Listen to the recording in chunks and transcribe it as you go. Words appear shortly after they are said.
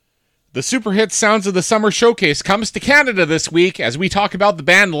The Super Hit Sounds of the Summer Showcase comes to Canada this week as we talk about the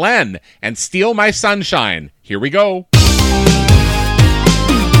band Len and Steal My Sunshine. Here we go.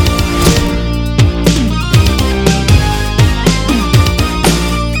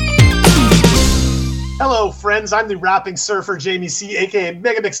 Hello, friends. I'm the rapping surfer, Jamie C., a.k.a.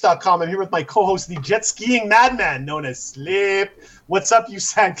 Megamix.com. I'm here with my co-host, the jet skiing madman, known as Slip. What's up, you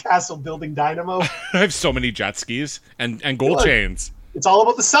sandcastle building dynamo? I have so many jet skis and gold chains. It's all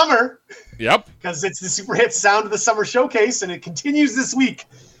about the summer. Yep. Because it's the Super Hit Sound of the Summer Showcase, and it continues this week.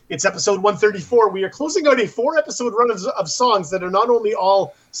 It's episode 134. We are closing out a 4-episode run of songs that are not only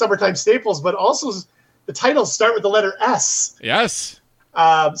all summertime staples, but also the titles start with the letter S. Yes.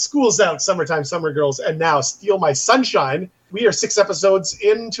 School's Out, Summertime, Summer Girls, and now Steal My Sunshine. We are 6 episodes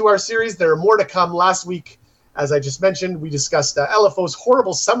into our series. There are more to come. Last week, as I just mentioned, we discussed LFO's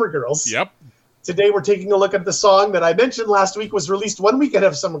Horrible Summer Girls. Yep. Today, we're taking a look at the song that I mentioned last week was released 1 week ahead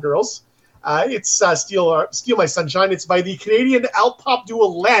of Summer Girls. It's Steal My Sunshine. It's by the Canadian alt pop duo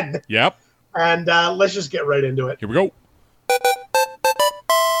Len. Yep. And let's just get right into it. Here we go.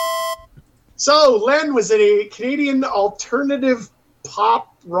 So, Len was a Canadian alternative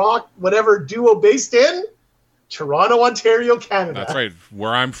pop, rock, whatever duo based in Toronto, Ontario, Canada. That's right,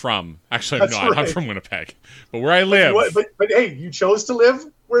 where I'm from. Actually, I'm not. Right. I'm from Winnipeg. But where I live. But hey, you chose to live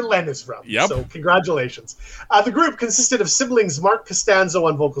where Len is from. Yep. So congratulations. The group consisted of siblings Mark Costanzo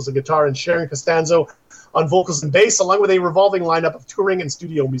on vocals and guitar and Sharon Costanzo on vocals and bass, along with a revolving lineup of touring and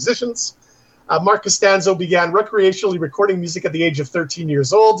studio musicians. Mark Costanzo began recreationally recording music at the age of 13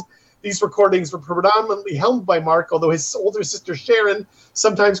 years old. These recordings were predominantly helmed by Mark, although his older sister Sharon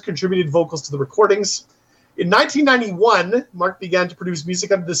sometimes contributed vocals to the recordings. In 1991, Mark began to produce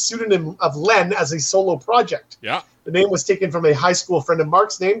music under the pseudonym of Len as a solo project. Yeah. The name was taken from a high school friend of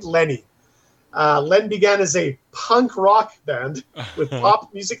Mark's named Lenny. Len began as a punk rock band with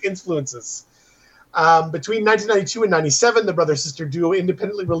pop music influences. Between 1992 and 97, the brother-sister duo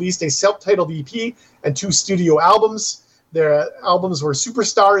independently released a self-titled EP and 2 studio albums. Their albums were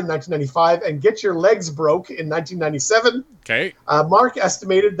Superstar in 1995 and Get Your Legs Broke in 1997. Okay. Mark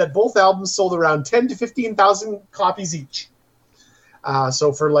estimated that both albums sold around 10 to 15,000 copies each.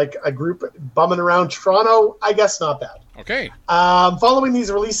 So for like a group bumming around Toronto, I guess not bad. Okay. Following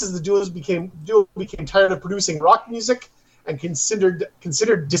these releases, the duo became tired of producing rock music and considered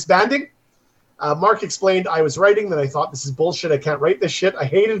disbanding. Mark explained, "I was writing, then I thought, this is bullshit. I can't write this shit. I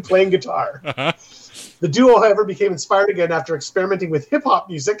hated playing guitar." The duo, however, became inspired again after experimenting with hip-hop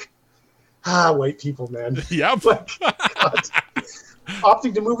music. White people, man. Yep.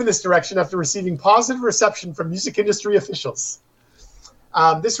 Opting to move in this direction after receiving positive reception from music industry officials.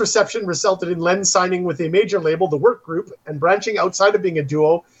 This reception resulted in Len signing with a major label, The Work Group, and branching outside of being a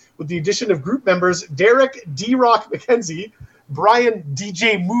duo with the addition of group members Derek D-Rock McKenzie, Brian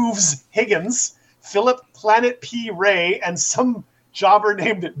DJ Moves Higgins, Philip Planet P. Ray, and some jobber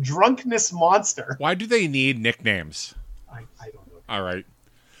named Drunkness Monster. Why do they need nicknames? I don't know. All right.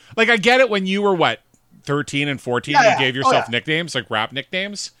 Like, I get it when you were, 13 and 14, you gave yourself nicknames, like rap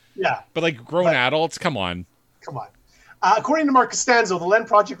nicknames? Yeah. But, grown adults, come on. Come on. According to Mark Costanzo, the Len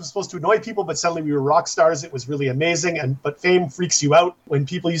Project was supposed to annoy people, but suddenly we were rock stars. It was really amazing, but fame freaks you out. When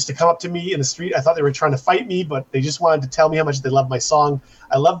people used to come up to me in the street, I thought they were trying to fight me, but they just wanted to tell me how much they loved my song.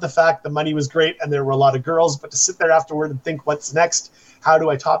 I loved the fact the money was great and there were a lot of girls, but to sit there afterward and think, what's next? How do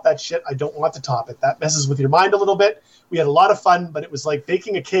I top that shit? I don't want to top it. That messes with your mind a little bit. We had a lot of fun, but it was like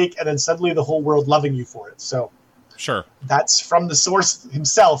baking a cake and then suddenly the whole world loving you for it. So sure, that's from the source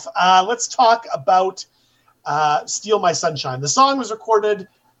himself. Let's talk about Steal My Sunshine. The song was recorded,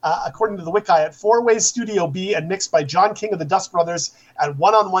 according to the Wiki, at 4-Way Studio B and mixed by John King of the Dust Brothers at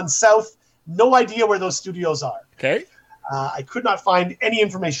 1-on-1 South. No idea where those studios are. Okay. I could not find any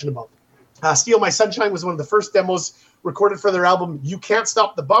information about them. Steal My Sunshine was one of the first demos recorded for their album You Can't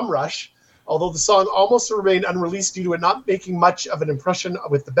Stop the Bum Rush, although the song almost remained unreleased due to it not making much of an impression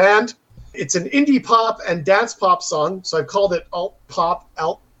with the band. It's an indie pop and dance pop song, so I've called it alt pop,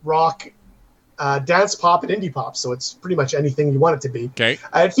 alt rock, dance pop, and indie pop, so it's pretty much anything you want it to be. Okay.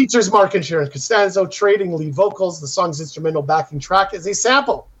 It features Mark and Sharon Costanzo trading lead vocals. The song's instrumental backing track is a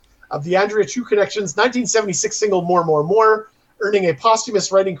sample of the Andrea True Connection's 1976 single More, More, More, earning a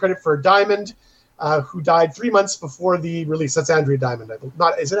posthumous writing credit for Diamond, who died 3 months before the release. That's Andrea Diamond.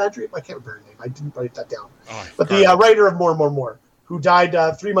 Is it Andrea? I can't remember her name. I didn't write that down. But the writer of More, More, More, who died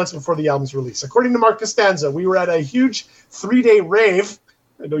 3 months before the album's release. According to Mark Costanzo, we were at a huge 3-day rave.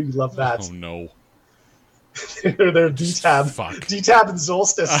 I know you love that. Oh, no. They're D-Tab. Fuck. D-Tab and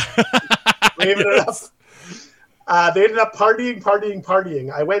Solstice. Raving it up. They ended up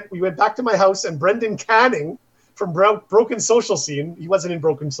partying. We went back to my house, and Brendan Canning, from Broken Social Scene. He wasn't in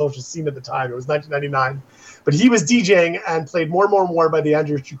Broken Social Scene at the time. It was 1999. But he was DJing and played More, More, More by the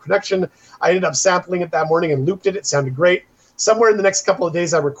Andrew True Connection. I ended up sampling it that morning and looped it. It sounded great. Somewhere in the next couple of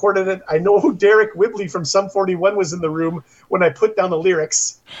days, I recorded it. I know Derek Whibley from Sum 41 was in the room when I put down the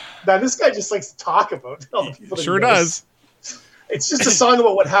lyrics. Now, this guy just likes to talk about all the people that Sure does. It's just a song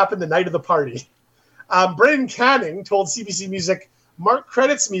about what happened the night of the party. Brendan Canning told CBC Music, Mark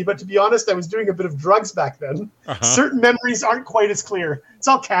credits me, but to be honest, I was doing a bit of drugs back then. Certain memories aren't quite as clear. It's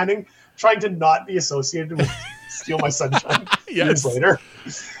all Canning trying to not be associated with Steal My Sunshine years later.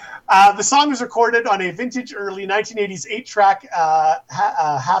 The song was recorded on a vintage early 1980s 8-track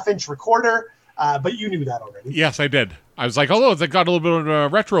half-inch recorder, but you knew that already. Yes, I did. I was like, oh, that got a little bit of a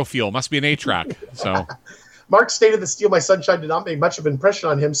retro feel. Must be an 8-track. So Mark stated that Steal My Sunshine did not make much of an impression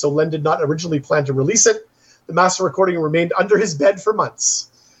on him, so Len did not originally plan to release it. The master recording remained under his bed for months.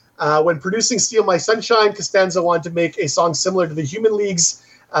 When producing Steal My Sunshine, Costanzo wanted to make a song similar to the Human League's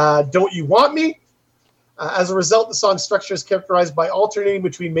Don't You Want Me? As a result, the song's structure is characterized by alternating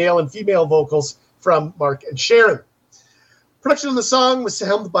between male and female vocals from Mark and Sharon. Production of the song was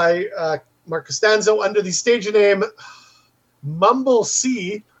helmed by Mark Costanzo under the stage name Mumble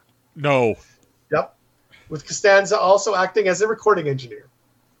C. No. Yep. With Costanza also acting as a recording engineer.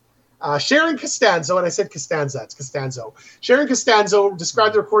 Sharon Costanzo, and I said Costanza, it's Costanzo. Sharon Costanzo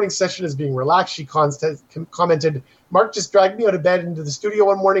described the recording session as being relaxed. She commented, Mark just dragged me out of bed into the studio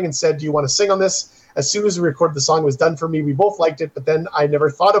one morning and said, do you want to sing on this? As soon as we recorded the song, it was done for me. We both liked it, but then I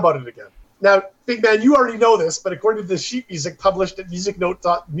never thought about it again. Now, Big Man, you already know this, but according to the sheet music published at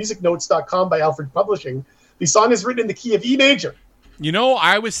musicnotes.com by Alfred Publishing, the song is written in the key of E major. You know,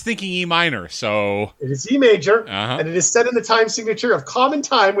 I was thinking E minor, so... It is E major, and it is set in the time signature of common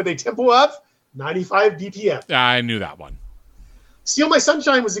time with a tempo of 95 BPM. I knew that one. Steal My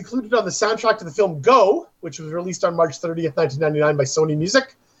Sunshine was included on the soundtrack to the film Go, which was released on March 30th, 1999 by Sony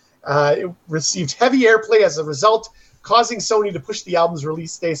Music. It received heavy airplay as a result, causing Sony to push the album's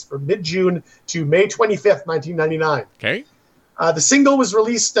release dates from mid-June to May 25th, 1999. Okay. The single was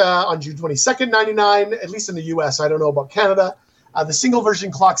released on June 22nd, 1999, at least in the U.S. I don't know about Canada. The single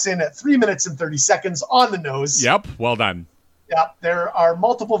version clocks in at 3 minutes and 30 seconds on the nose. Yep, well done. Yep, there are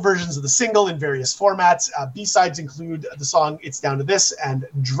multiple versions of the single in various formats. B-sides include the song It's Down to This and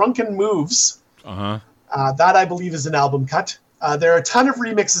Drunken Moves. That, I believe, is an album cut. There are a ton of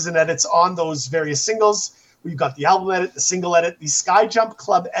remixes and edits on those various singles. We've got the album edit, the single edit, the Sky Jump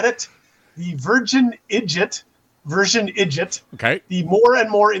Club edit, the version Idjit, okay, the More and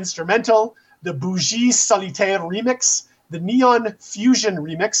More instrumental, the Bougie Solitaire remix, the Neon Fusion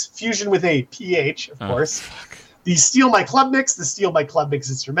remix, fusion with a PH, of course, the Steal My Club mix, the Steal My Club mix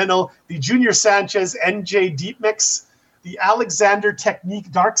instrumental, the Junior Sanchez NJ Deep mix, the Alexander Technique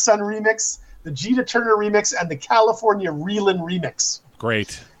Dark Sun remix, the Gita Turner remix, and the California Reelin remix.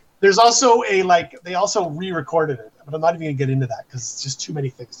 Great. There's also they also re-recorded it, but I'm not even going to get into that because it's just too many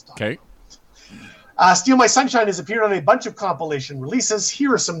things to talk about. Okay. Steal My Sunshine has appeared on a bunch of compilation releases.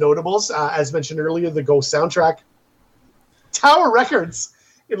 Here are some notables. As mentioned earlier, the Go soundtrack. Tower Records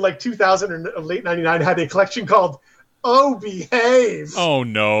in 2000 or late 99 had a collection called Oh Behave. Oh,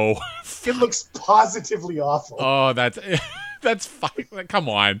 no. It looks positively awful. Oh, that's fine. Come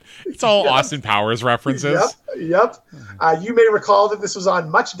on. It's all Austin Powers references. Yep. You may recall that this was on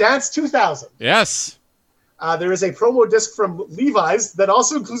Much Dance 2000. Yes. There is a promo disc from Levi's that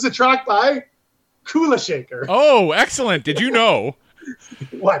also includes a track by Kula Shaker. Oh, excellent. Did you know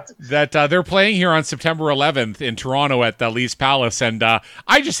what? That they're playing here on September 11th in Toronto at the Lee's Palace, and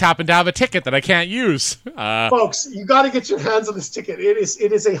I just happen to have a ticket that I can't use. Folks, you got to get your hands on this ticket. It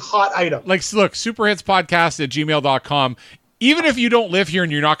is a hot item. Look, superhitspodcast@gmail.com. Even if you don't live here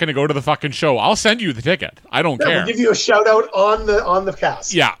and you're not going to go to the fucking show, I'll send you the ticket. I don't care. We'll give you a shout out on the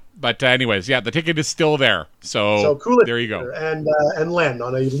cast. Yeah. But anyways, the ticket is still there. So cool. There you go. And Len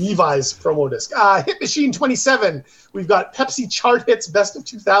on a Levi's promo disc. Hit Machine 27. We've got Pepsi Chart Hits Best of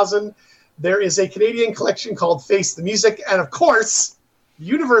 2000. There is a Canadian collection called Face the Music. And, of course,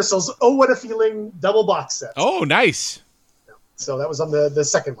 Universal's Oh, What a Feeling double box set. Oh, nice. So that was on the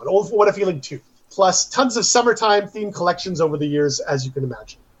second one. Oh, What a Feeling 2. Plus tons of summertime themed collections over the years, as you can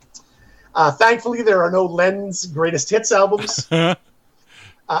imagine. Thankfully, there are no Len's Greatest Hits albums.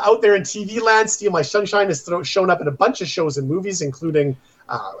 Out there in TV land, Steal My Sunshine has shown up in a bunch of shows and movies, including,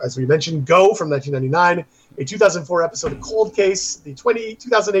 as we mentioned, Go from 1999, a 2004 episode of Cold Case, the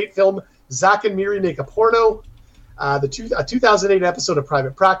 2008 film Zack and Miri Make a Porno, a 2008 episode of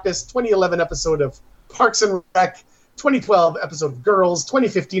Private Practice, 2011 episode of Parks and Rec, 2012 episode of Girls,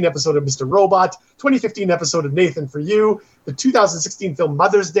 2015 episode of Mr. Robot, 2015 episode of Nathan For You, the 2016 film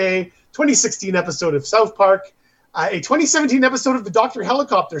Mother's Day, 2016 episode of South Park, A 2017 episode of the Dr.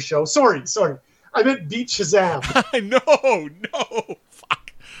 Helicopter Show. Sorry. I meant Beat Shazam. No.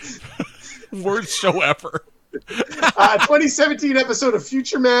 Fuck. Worst show ever. 2017 episode of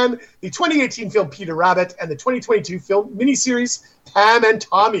Future Man, the 2018 film Peter Rabbit, and the 2022 film miniseries Pam and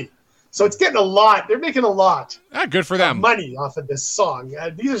Tommy. So it's getting a lot. They're making a lot. Good for them. Money off of this song.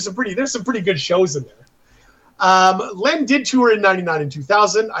 There's some pretty good shows in there. Len did tour in 99 and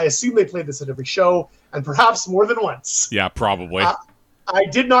 2000. I assume they played this at every show, and perhaps more than once. Yeah, probably. I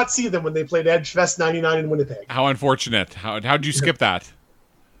did not see them when they played Edgefest 99 in Winnipeg. How unfortunate. How'd you skip that?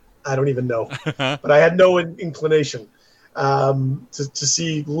 I don't even know. But I had no inclination to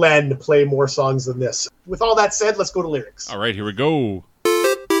see Len play more songs than this. With all that said, let's go to lyrics. All right, here we go.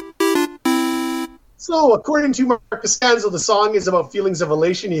 So, according to Mark Costanzo, the song is about feelings of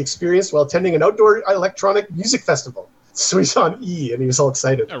elation he experienced while attending an outdoor electronic music festival. So he's on E, and he was all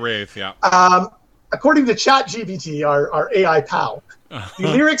excited. A rave, yeah. According to ChatGPT, our AI pal, the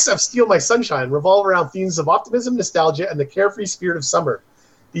lyrics of Steal My Sunshine revolve around themes of optimism, nostalgia, and the carefree spirit of summer.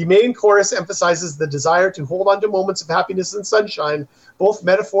 The main chorus emphasizes the desire to hold on to moments of happiness and sunshine, both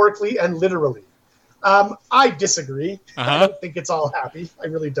metaphorically and literally. I disagree. I don't think it's all happy. I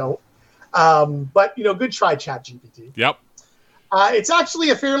really don't. But, good try, ChatGPT. Yep. It's actually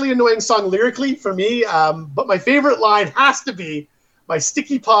a fairly annoying song lyrically for me, but my favorite line has to be, my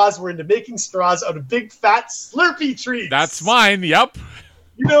sticky paws were into making straws out of big, fat Slurpee trees. That's mine, yep.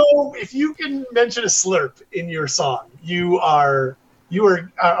 If you can mention a slurp in your song, you are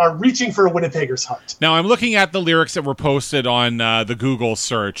reaching for a Winnipegger's heart. Now, I'm looking at the lyrics that were posted on the Google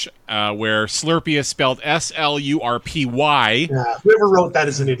search, where Slurpee is spelled S-L-U-R-P-Y. Yeah, whoever wrote that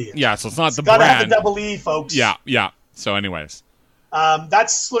is an idiot. Yeah, so it's not the brand. Gotta have brand. the double E, folks. Yeah. So anyways. That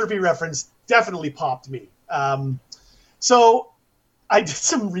Slurpee reference definitely popped me. So I did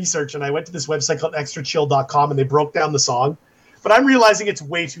some research, and I went to this website called extrachill.com, and they broke down the song. But I'm realizing it's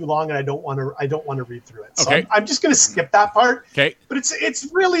way too long, and I don't want to read through it. So okay. I'm just going to skip that part. Okay. But it's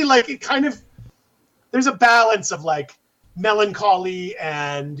really like it kind of there's a balance of like melancholy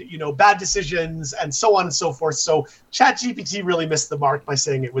and bad decisions and so on and so forth. So ChatGPT really missed the mark by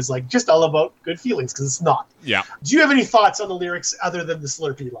saying it was like just all about good feelings, because it's not. Yeah. Do you have any thoughts on the lyrics other than the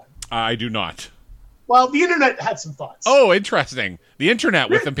Slurpee line? I do not. Well, the internet had some thoughts. Oh, interesting. The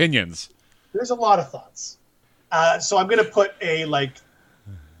internet with opinions. There's a lot of thoughts. So I'm going to put a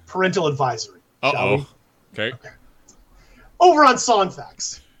parental advisory. Uh-oh. Okay. Over on Song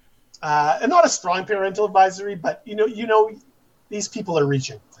Facts. And not a strong parental advisory, but these people are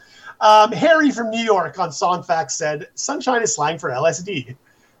reaching. Harry from New York on Song Facts said, "Sunshine is slang for LSD.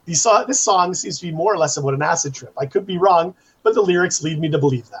 This song seems to be more or less about an acid trip. I could be wrong, but the lyrics lead me to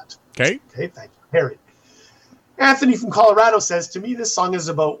believe that." Okay, thank you, Harry. Anthony from Colorado says, "To me, this song is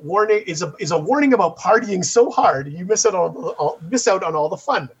about warning. Is a warning about partying so hard you miss out on all the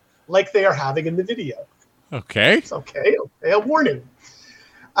fun, like they are having in the video." Okay. It's okay. A warning.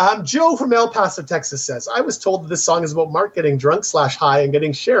 Joe from El Paso, Texas says, "I was told that this song is about Mark getting drunk/high and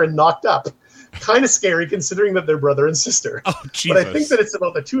getting Sharon knocked up. Kind of scary considering that they're brother and sister. Oh, Jesus. But I think that it's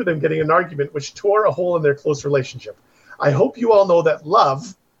about the two of them getting an argument which tore a hole in their close relationship. I hope you all know that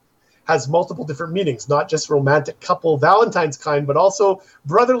love has multiple different meanings, not just romantic couple Valentine's kind, but also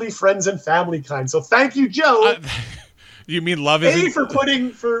brotherly friends and family kind." So thank you, Joe. You mean love is for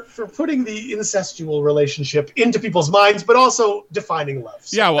putting the incestual relationship into people's minds, but also defining love.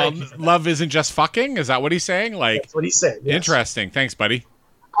 So yeah, well, love isn't just fucking. Is that what he's saying? That's what he's saying. Yes. Interesting. Thanks, buddy.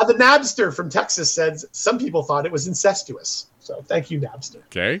 The Nabster from Texas said some people thought it was incestuous. So thank you, Nabster.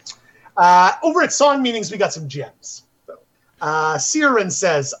 Okay. Over at Song Meanings, we got some gems. Siren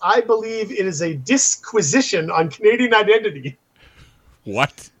says, "I believe it is a disquisition on Canadian identity."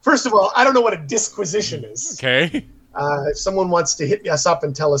 What? First of all, I don't know what a disquisition is. Okay. If someone wants to hit us up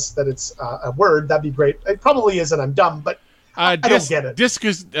and tell us that it's a word, that'd be great. It probably is, and I'm dumb, but I don't get it.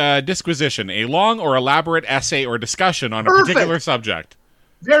 Disquisition, a long or elaborate essay or discussion on a particular subject.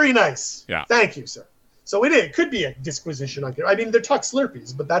 Very nice. Yeah. Thank you, sir. So it could be a disquisition on. I mean, they're talk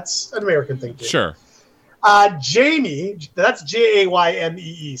Slurpees, but that's an American thing too. Sure. Jamie, that's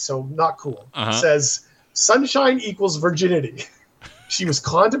Jaymee, so not cool, says, "Sunshine equals virginity. She was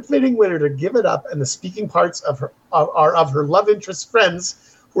contemplating whether to give it up, and the speaking parts are of her love interest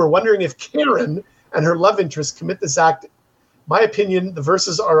friends who are wondering if Karen and her love interest commit this act. My opinion, the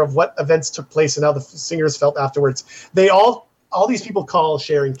verses are of what events took place and how the singers felt afterwards." They all these people call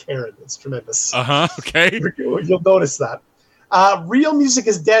Sharon Karen. It's tremendous. Okay. You'll notice that. Real Music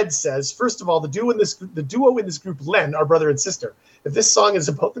is Dead says, "First of all, the duo in this group, Len, are brother and sister. If this song is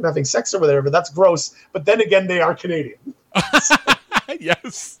about them having sex or whatever, that's gross. But then again, they are Canadian."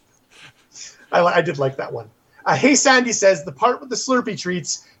 Yes. I did like that one. Hey Sandy says the part with the Slurpee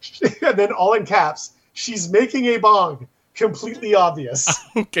treats, and then all in caps, she's making a bong. Completely obvious.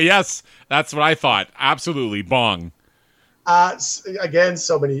 Okay, yes, that's what I thought. Absolutely, bong. Again,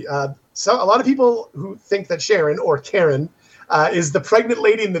 so many. So a lot of people who think that Sharon or Karen is the pregnant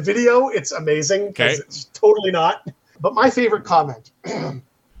lady in the video. It's amazing because it's totally not. But my favorite comment.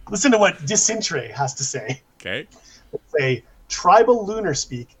 Listen to what Disintre has to say. Okay. Say, tribal lunar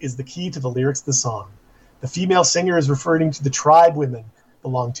speak is the key to the lyrics of the song. The female singer is referring to the tribe women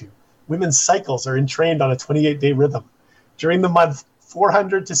belong to. Women's cycles are entrained on a 28-day rhythm. During the month,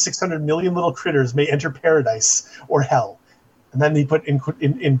 400 to 600 million little critters may enter paradise or hell. And then he put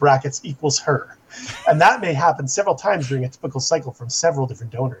in brackets equals her. And that may happen several times during a typical cycle from several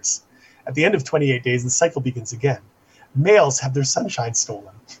different donors. At the end of 28 days, the cycle begins again. Males have their sunshine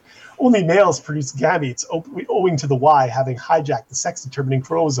stolen. Only males produce gametes owing to the Y having hijacked the sex-determining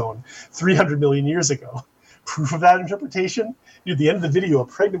chromosome 300 million years ago. Proof of that interpretation? Near the end of the video, a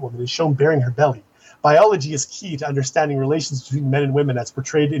pregnant woman is shown bearing her belly. Biology is key to understanding relations between men and women as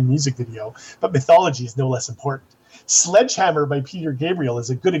portrayed in music video, but mythology is no less important. Sledgehammer by Peter Gabriel is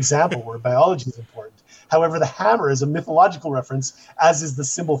a good example where biology is important. However, the hammer is a mythological reference, as is the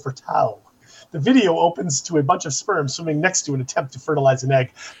symbol for Tau. The video opens to a bunch of sperm swimming next to an attempt to fertilize an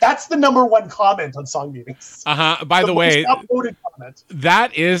egg. That's the #1 comment on song meetings. By the way, comment.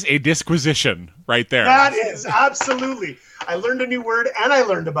 That is a disquisition right there. That is, absolutely. I learned a new word, and I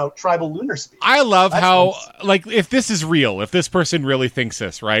learned about tribal lunar speak. I love how, like, if this is real, if this person really thinks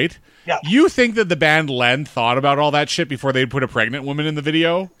this, right? Yeah. You think that the band Len thought about all that shit before they'd put a pregnant woman in the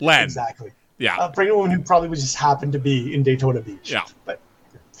video? Len. Exactly. Yeah. A pregnant woman who probably just happened to be in Daytona Beach. Yeah. But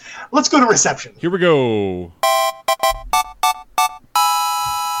let's go to reception. Here we go.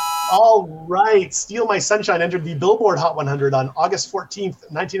 All right. Steal My Sunshine entered the Billboard Hot 100 on August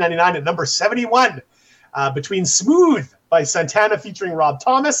 14th, 1999 at number 71. Between Smooth by Santana featuring Rob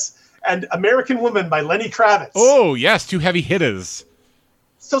Thomas and American Woman by Lenny Kravitz. Oh, yes. Two heavy hitters.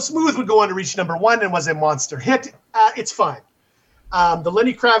 So Smooth would go on to reach #1 and was a monster hit. It's fine. The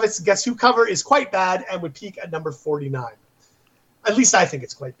Lenny Kravitz Guess Who cover is quite bad and would peak at number 49. At least I think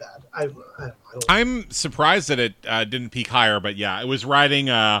it's quite bad. I don't I'm surprised that it didn't peak higher, but yeah, it was riding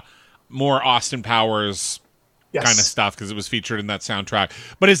more Austin Powers kind of stuff because it was featured in that soundtrack.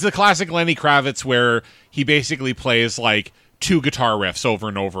 But it's the classic Lenny Kravitz where he basically plays like two guitar riffs over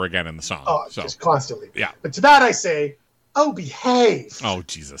and over again in the song. Oh, just constantly. Yeah. But to that I say, oh, behave. Oh,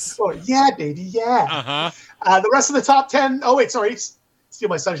 Jesus. Oh, yeah, baby, yeah. Uh-huh. The rest of the top 10, Steal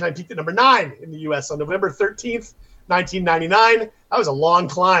My Sunshine peaked at number 9 in the U.S. on November 13th, 1999. That was a long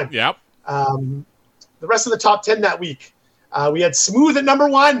climb. Yep. The rest of the top 10 that week, we had Smooth at number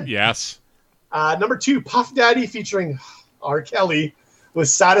 1. Yes. Number 2, Puff Daddy featuring R. Kelly with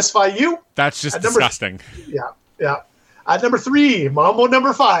Satisfy You. That's just disgusting. Yeah. At number 3, Mambo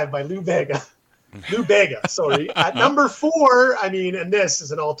number 5 by Lou Bega. Sorry. At number 4, and this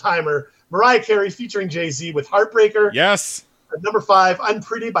is an all-timer, Mariah Carey featuring Jay-Z with Heartbreaker. Yes. At number 5,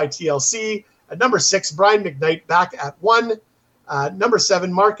 Unpretty by TLC. At number 6, Brian McKnight back at 1. Number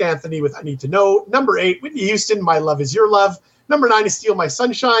 7, Mark Anthony with I Need to Know. Number 8, Whitney Houston, My Love Is Your Love. Number 9 is Steal My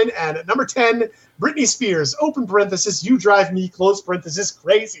Sunshine. And at number 10, Britney Spears, open parenthesis, You Drive Me, close parenthesis,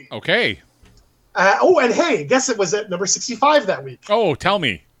 crazy. Okay. And hey, guess it was at number 65 that week. Oh, tell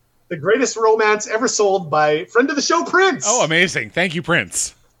me. The Greatest Romance Ever Sold by friend of the show, Prince. Oh, amazing. Thank you,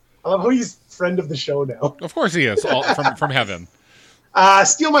 Prince. I love how he's friend of the show now. Of course he is, from heaven.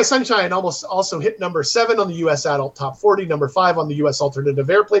 Steal My Sunshine also hit number 7 on the U.S. Adult Top 40, number 5 on the U.S. Alternative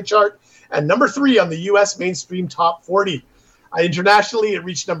Airplay chart, and number 3 on the U.S. Mainstream Top 40. Internationally, it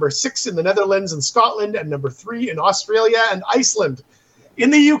reached number 6 in the Netherlands and Scotland, and number 3 in Australia and Iceland. In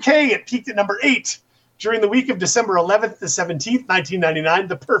the UK, it peaked at number 8 during the week of December 11th to 17th, 1999,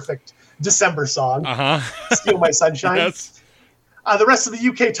 the perfect December song, Steal My Sunshine. Yes. The rest of the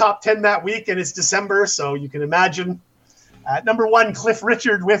UK top 10 that week, and it's December, so you can imagine. At number 1, Cliff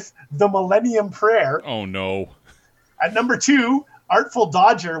Richard with The Millennium Prayer. Oh, no. At number 2, Artful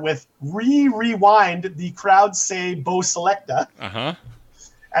Dodger with Rewind, the crowd say Bo Selecta.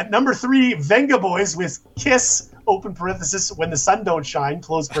 At number 3, Venga Boys with Kiss, open parenthesis, When the Sun Don't Shine,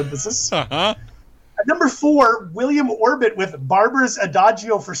 close parenthesis. At number 4, William Orbit with Barber's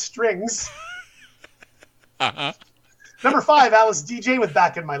Adagio for Strings. Number 5, Alice DJ with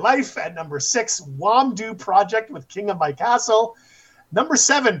Back in My Life. At number 6, Wamdoo Project with King of My Castle. Number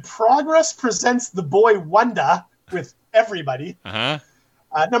 7, Progress presents The Boy Wonder with Everybody.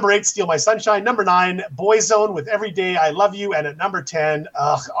 Number 8, Steal My Sunshine. Number 9, Boyzone with Every Day I Love You. And at number 10,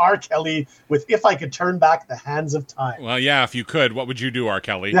 R. Kelly with If I Could Turn Back the Hands of Time. Well, yeah, if you could, what would you do, R.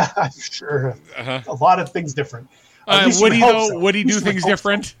 Kelly? Yeah, sure. A lot of things different. Would he do things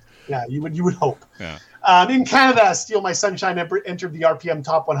different? So. Yeah, you would hope. Yeah. In Canada, Steal My Sunshine entered the RPM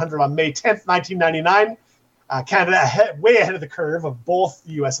Top 100 on May 10th, 1999. Canada way ahead of the curve of both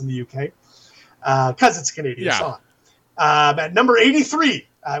the US and the UK because it's a Canadian song. At number 83,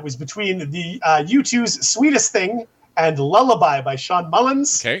 it was between the U2's Sweetest Thing and Lullaby by Sean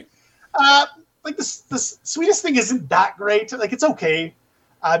Mullins. Okay. Like the Sweetest Thing isn't that great. Like, it's okay.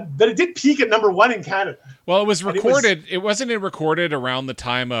 But it did peak at number 1 in Canada. Well, it was recorded. Wasn't recorded around the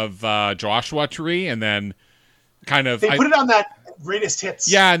time of Joshua Tree, and then kind of... They put it on that Greatest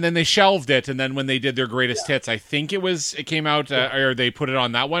Hits. Yeah, and then they shelved it, and then when they did their Greatest Hits, I think it came out, or they put it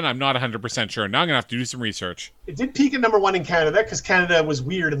on that one. I'm not 100% sure. Now I'm going to have to do some research. It did peak at number 1 in Canada, because Canada was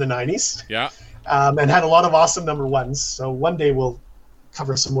weird in the 90s. Yeah. And had a lot of awesome number 1s. So one day we'll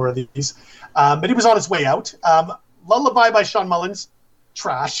cover some more of these. But it was on its way out. Lullaby by Sean Mullins,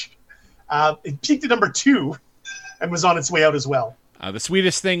 trash. It peaked at number 2 and was on its way out as well. The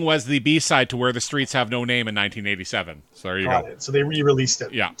Sweetest Thing was the B-side to Where the Streets Have No Name in 1987. So there you go. So they re-released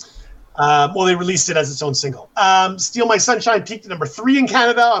it. Yeah. They released it as its own single. Steal My Sunshine peaked at number 3 in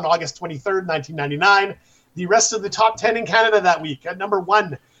Canada on August 23rd, 1999. The rest of the top 10 in Canada that week. At number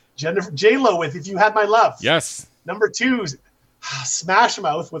 1, J-Lo with If You Had My Love. Yes. Number 2, Smash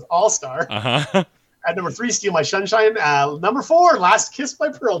Mouth with All Star. Uh-huh. At number 3, Steal My Sunshine. Number 4, Last Kiss by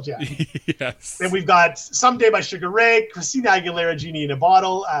Pearl Jam. Yes. Then we've got Someday by Sugar Ray, Christina Aguilera, Genie in a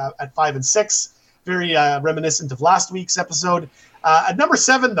Bottle at 5 and 6. Very reminiscent of last week's episode. At number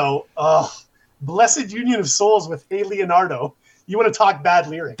 7, though, Blessed Union of Souls with Hey Leonardo. You want to talk bad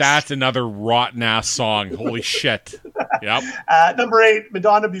lyrics. That's another rotten-ass song. Holy shit. Yep. Number 8,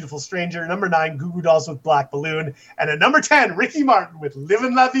 Madonna, Beautiful Stranger. Number 9, Goo Goo Dolls with Black Balloon. And at number 10, Ricky Martin with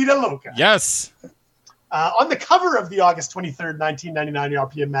Livin' La Vida Loca. Yes. On the cover of the August 23rd, 1999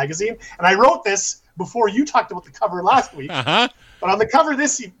 RPM magazine, and I wrote this before you talked about the cover last week, but on the cover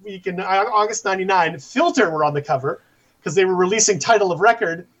this week in August 99, Filter were on the cover because they were releasing Title of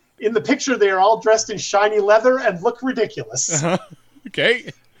Record. In the picture, they are all dressed in shiny leather and look ridiculous. Okay.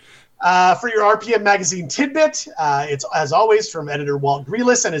 For your RPM magazine tidbit, it's, as always, from editor Walt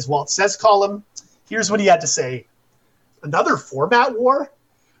Grealis and his Walt Says column. Here's what he had to say. Another format war?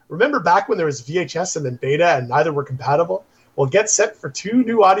 Remember back when there was VHS and then Beta and neither were compatible? Well, get set for 2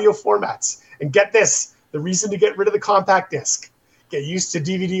 new audio formats. And get this, the reason to get rid of the compact disc. Get used to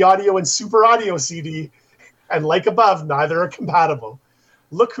DVD audio and Super Audio CD. And like above, neither are compatible.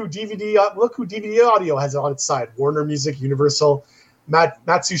 Look who DVD audio has on its side. Warner Music, Universal,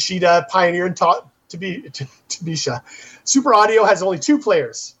 Matsushita, Pioneer, and Tobisha. Super Audio has only 2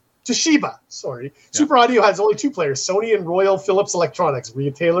 players. Toshiba, sorry. Yeah. Super Audio has only 2 players, Sony and Royal Philips Electronics.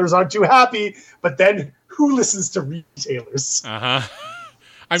 Retailers aren't too happy, but then who listens to retailers? Uh-huh.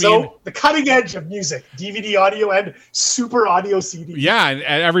 So the cutting edge of music, DVD audio and Super Audio CD. Yeah, and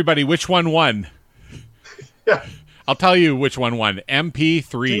everybody, which one won? Yeah. I'll tell you which one won. MP3.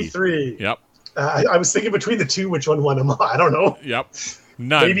 MP3. Yep. I was thinking between the 2, which one won. I don't know. Yep.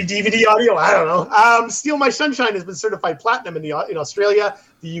 None. Maybe DVD audio. I don't know. Steal My Sunshine has been certified platinum in Australia,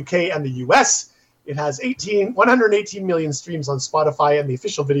 the UK, and the US. It has 118 million streams on Spotify, and the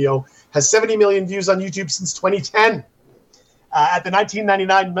official video has 70 million views on YouTube since 2010. At the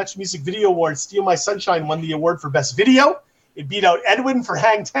 1999 Much Music Video Awards, Steal My Sunshine won the award for Best Video. It beat out Edwin for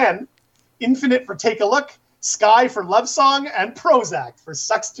Hang 10, Infinite for Take a Look, Sky for Love Song, and Prozac for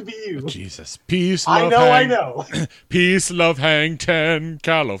Sucks to Be You. Jesus. Peace, love, I know. Peace, love, Hang 10,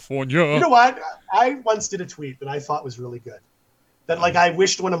 California. You know what? I once did a tweet that I thought was really good. That, like, I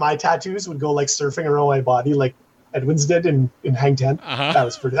wished one of my tattoos would go, like, surfing around my body like Edwin's did in Hang 10. Uh-huh. That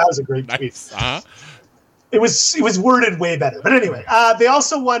was a great tweet. Uh-huh. It was worded way better. But anyway, they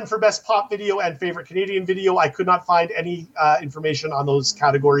also won for Best Pop Video and Favorite Canadian Video. I could not find any information on those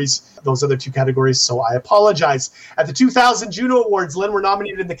categories, those other 2 categories, so I apologize. At the 2000 Juno Awards, Len were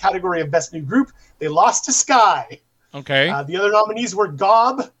nominated in the category of Best New Group. They lost to Sky. Okay. The other nominees were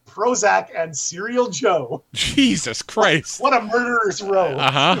Gob, Prozac, and Serial Joe. Jesus Christ. What a murderer's row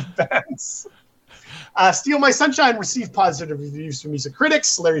of bands. Steal My Sunshine received positive reviews from music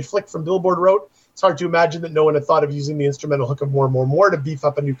critics. Larry Flick from Billboard wrote, "It's hard to imagine that no one had thought of using the instrumental hook of More, More, More to beef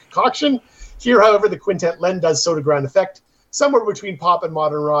up a new concoction. Here, however, the quintet Len does so to ground effect. Somewhere between pop and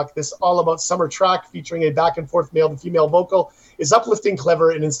modern rock, this all-about summer track featuring a back-and-forth male-to-female vocal is uplifting,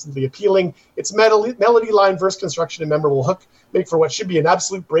 clever, and instantly appealing. Its melody line, verse construction, and memorable hook make for what should be an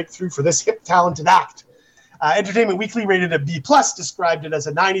absolute breakthrough for this hip, talented act." Entertainment Weekly rated it a B+, described it as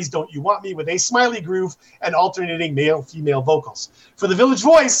a 90s Don't You Want Me with a smiley groove and alternating male-female vocals. For the Village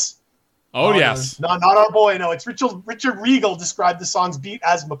Voice, yes. Not our boy, no. It's Richard Regal described the song's beat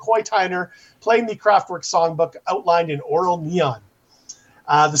as McCoy Tyner playing the Kraftwerk songbook outlined in oral neon.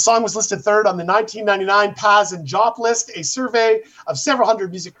 The song was listed third on the 1999 Paz and Jop list, a survey of several hundred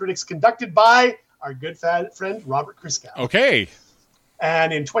music critics conducted by our good friend Robert Christgau. Okay.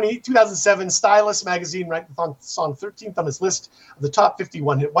 And in 2007, Stylus magazine ranked the song 13th on its list of the top 50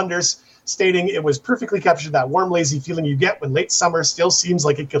 one-hit wonders, stating it was perfectly captured that warm, lazy feeling you get when late summer still seems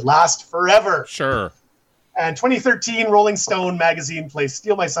like it could last forever. Sure. And 2013, Rolling Stone magazine placed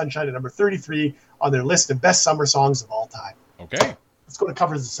Steal My Sunshine at number 33 on their list of best summer songs of all time. Okay. Let's go to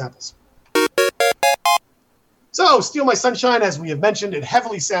covers and samples. So, Steal My Sunshine, as we have mentioned, it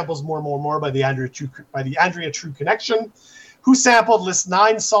heavily samples More by the Andrea True Connection. Who Sampled lists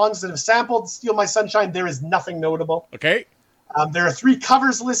 9 songs that have sampled Steal My Sunshine. There is nothing notable. Okay. There are 3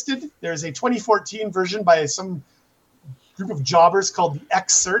 covers listed. There's a 2014 version by some group of jobbers called the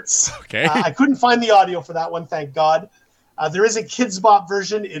Excerts. Okay. I couldn't find the audio for that one, thank God. There is a Kids Bop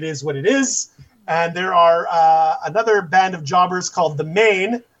version. It is what it is. And there are another band of jobbers called The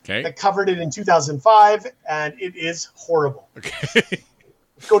Main that covered it in 2005, and it is horrible. Okay.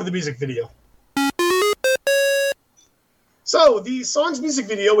 Let's go to the music video. So the song's music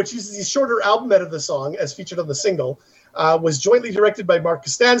video, which uses the shorter album edit of the song as featured on the single, was jointly directed by Mark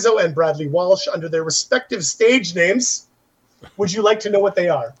Costanzo and Bradley Walsh under their respective stage names. Would you like to know what they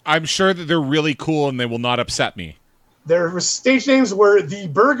are? I'm sure that they're really cool and they will not upset me. Their stage names were The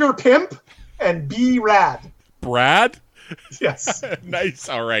Burger Pimp and B-Rad. Brad? Yes. Nice.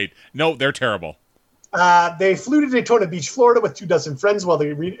 All right. No, they're terrible. They flew to Daytona Beach, Florida with 24 friends while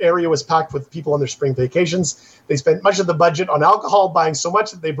the area was packed with people on their spring vacations. They spent much of the budget on alcohol, buying so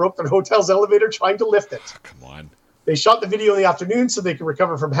much that they broke their hotel's elevator trying to lift it. Oh, come on. They shot the video in the afternoon so they could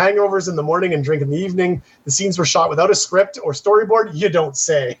recover from hangovers in the morning and drink in the evening. The scenes were shot without a script or storyboard. You don't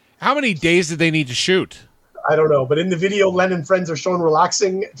say. How many days did they need to shoot? I don't know. But in the video, Len and friends are shown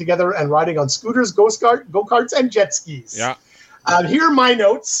relaxing together and riding on scooters, go-karts, and jet skis. Yeah. Here are my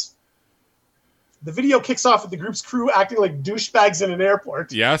notes. The video kicks off with the group's crew acting like douchebags in an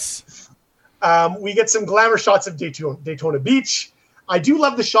airport. Yes. We get some glamour shots of Daytona Beach. I do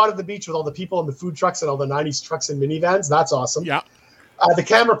love the shot of the beach with all the people and the food trucks and all the 90s trucks and minivans. That's awesome. Yeah. The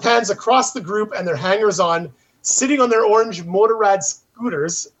camera pans across the group and their hangers-on sitting on their orange Motorrad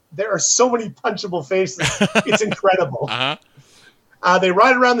scooters. There are so many punchable faces. It's incredible. They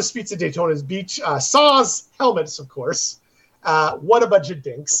ride around the streets of Daytona's beach. Saws, helmets, of course. What a bunch of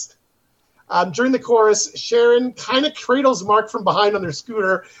dinks. During the chorus, Sharon kind of cradles Mark from behind on their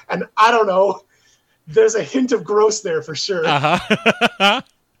scooter, and I don't know, there's a hint of gross there for sure. At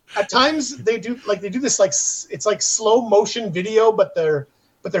times they do this it's like slow motion video, but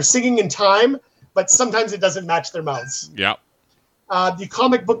they're singing in time, but sometimes it doesn't match their mouths. Yeah. The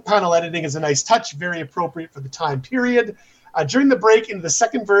comic book panel editing is a nice touch, very appropriate for the time period. During the break into the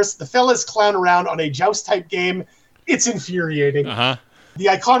second verse, the fellas clown around on a joust type game. It's infuriating. The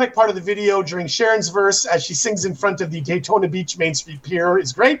iconic part of the video during Sharon's verse as she sings in front of the Daytona Beach Main Street Pier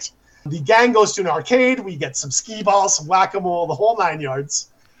is great. The gang goes to an arcade. We get some skee balls, some whack-a-mole, the whole 9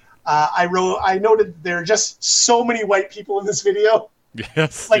 yards. I noted there are just so many white people in this video.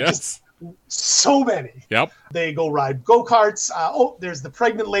 Yes, just so many. Yep. They go ride go-karts. There's the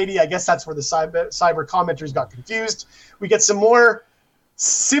pregnant lady. I guess that's where the cyber commenters got confused. We get some more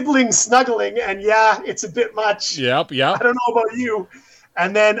sibling snuggling, and yeah, it's a bit much. Yep. I don't know about you.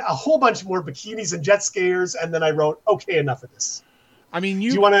 And then a whole bunch more bikinis and jet skiers, and then I wrote, okay, enough of this. I mean, do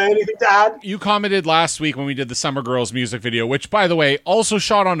you want anything to add? You commented last week when we did the Summer Girls music video, which, by the way, also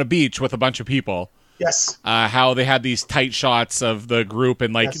shot on a beach with a bunch of people. Yes. How they had these tight shots of the group,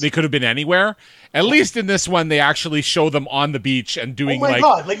 and they could have been anywhere. At least in this one, they actually show them on the beach and doing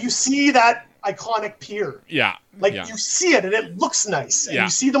God, you see that iconic pier. Yeah. You see it, and it looks nice. And you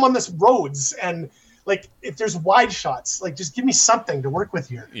see them on this roads, and if there's wide shots, just give me something to work with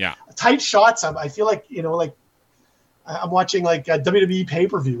here. Yeah. Tight shots, I feel like, I'm watching a WWE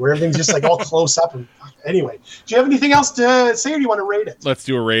pay-per-view where everything's just all close up. And anyway, do you have anything else to say, or do you want to rate it? Let's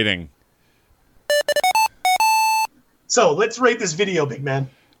do a rating. So let's rate this video, big man.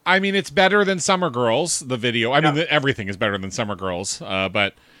 I mean, it's better than Summer Girls, the video. I mean, everything is better than Summer Girls,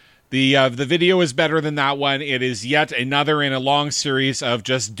 but the video is better than that one. It is yet another in a long series of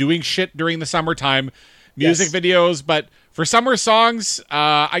just doing shit during the summertime music videos, but for summer songs,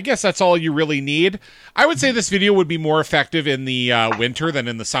 I guess that's all you really need. I would say this video would be more effective in the winter than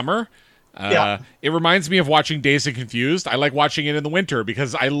in the summer. It reminds me of watching Dazed and Confused. I like watching it in the winter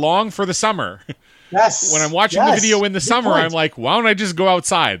because I long for the summer. Yes. when I'm watching the video in the summer, point. I'm like, why don't I just go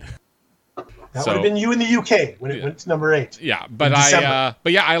outside? That would have been you in the UK when it went to number 8. Yeah, but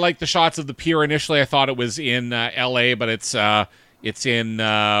I like the shots of the pier. Initially, I thought it was in LA, but it's in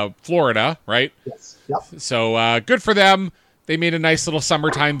Florida, right? Yes. Yep. So good for them. They made a nice little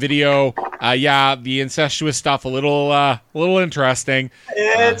summertime video. The incestuous stuff a little interesting.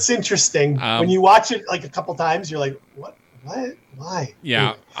 It's interesting when you watch it like a couple times. You're like, what? Why?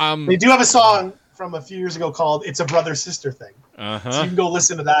 Yeah. They do have a song from a few years ago called "It's a Brother-Sister Thing." Uh-huh. So you can go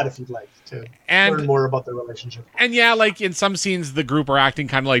listen to that if you'd like to learn more about their relationship. And yeah, like in some scenes, the group are acting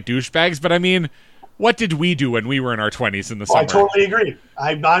kind of like douchebags. But I mean, what did we do when we were in our 20s in the summer? I totally agree.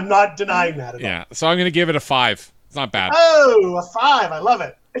 I'm not denying that at all. Yeah. So I'm going to give it a 5. It's not bad. Oh, a 5. I love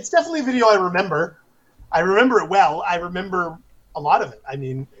it. It's definitely a video I remember. I remember it well. I remember a lot of it. I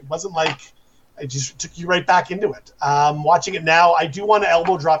mean, it wasn't like it just took you right back into it. Watching it now, I do want to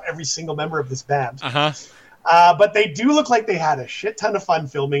elbow drop every single member of this band. Uh-huh. But they do look like they had a shit ton of fun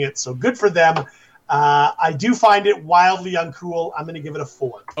filming it, so good for them. I do find it wildly uncool. I'm going to give it a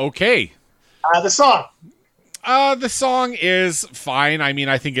 4. Okay. The song. The song is fine. I mean,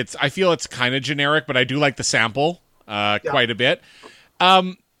 I feel it's kind of generic, but I do like the sample quite a bit.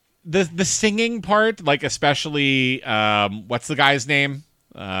 The singing part, like especially, what's the guy's name?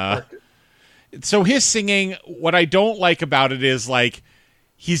 So his singing, what I don't like about it is like,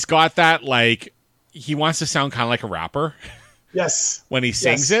 he's got that, like, he wants to sound kind of like a rapper. Yes. When he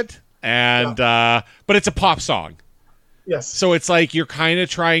sings it. And, but it's a pop song. Yes. So it's like you're kind of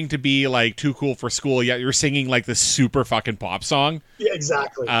trying to be like too cool for school, yet you're singing like this super fucking pop song. Yeah,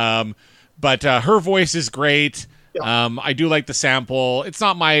 exactly. But her voice is great. Yeah. I do like the sample. It's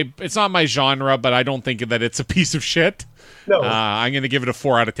not my genre, but I don't think that it's a piece of shit. No. I'm going to give it a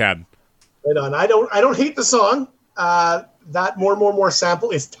 4 out of 10. Right on. I don't hate the song. That more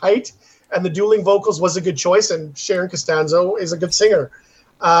sample is tight, and the dueling vocals was a good choice, and Sharon Costanzo is a good singer.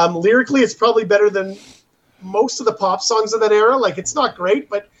 Lyrically, it's probably better than most of the pop songs of that era. Like, it's not great,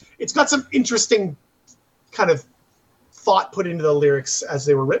 but it's got some interesting kind of thought put into the lyrics as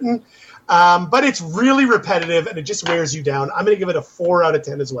they were written. But it's really repetitive, and it just wears you down. I'm going to give it a 4 out of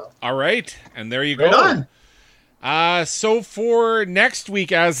 10 as well. All right. And there you go. Right on. So for next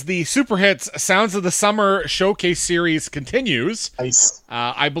week, as the Super Hits Sounds of the Summer Showcase Series continues, nice.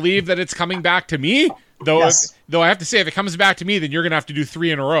 I believe that it's coming back to me. Though I have to say, if it comes back to me, then you're going to have to do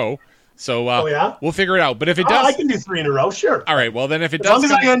 3 in a row. So we'll figure it out. But if it does... I can do 3 in a row, sure. All right, well then if it does... As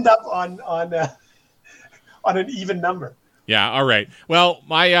long as I end up on an even number. Yeah, all right. Well,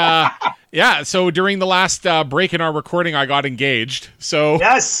 my... so during the last break in our recording, I got engaged. So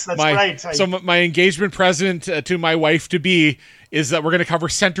yes, that's right. So my engagement present to my wife-to-be is that we're going to cover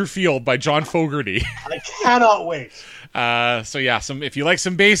Center Field by John Fogerty. I cannot wait. So yeah, if you like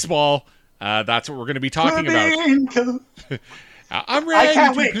some baseball, that's what we're going to be talking about. I'm ready. I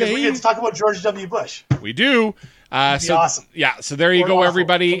can't wait because we get to talk about George W. Bush. We do. Awesome. Yeah, so there you go,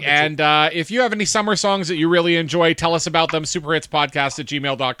 everybody. And if you have any summer songs that you really enjoy, tell us about them.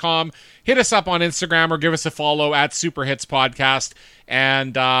 superhitspodcast@gmail.com. Hit us up on Instagram or give us a follow at superhitspodcast.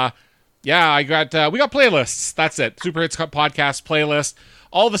 And we got playlists. That's it. Superhits Podcast playlist.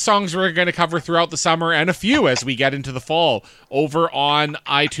 All the songs we're going to cover throughout the summer and a few as we get into the fall over on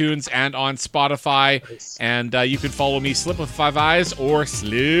iTunes and on Spotify. Nice. And you can follow me, Slip with 5 Eyes or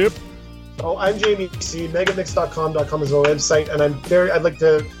Slip. Oh, I'm Jamie C. Megamix.com is our website, and I'd like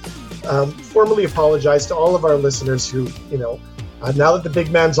to formally apologize to all of our listeners who, now that the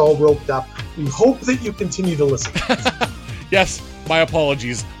big man's all roped up, we hope that you continue to listen. Yes, my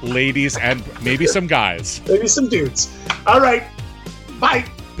apologies, ladies, and maybe some guys. Maybe some dudes. All right. Bye.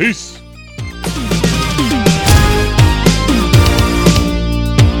 Peace.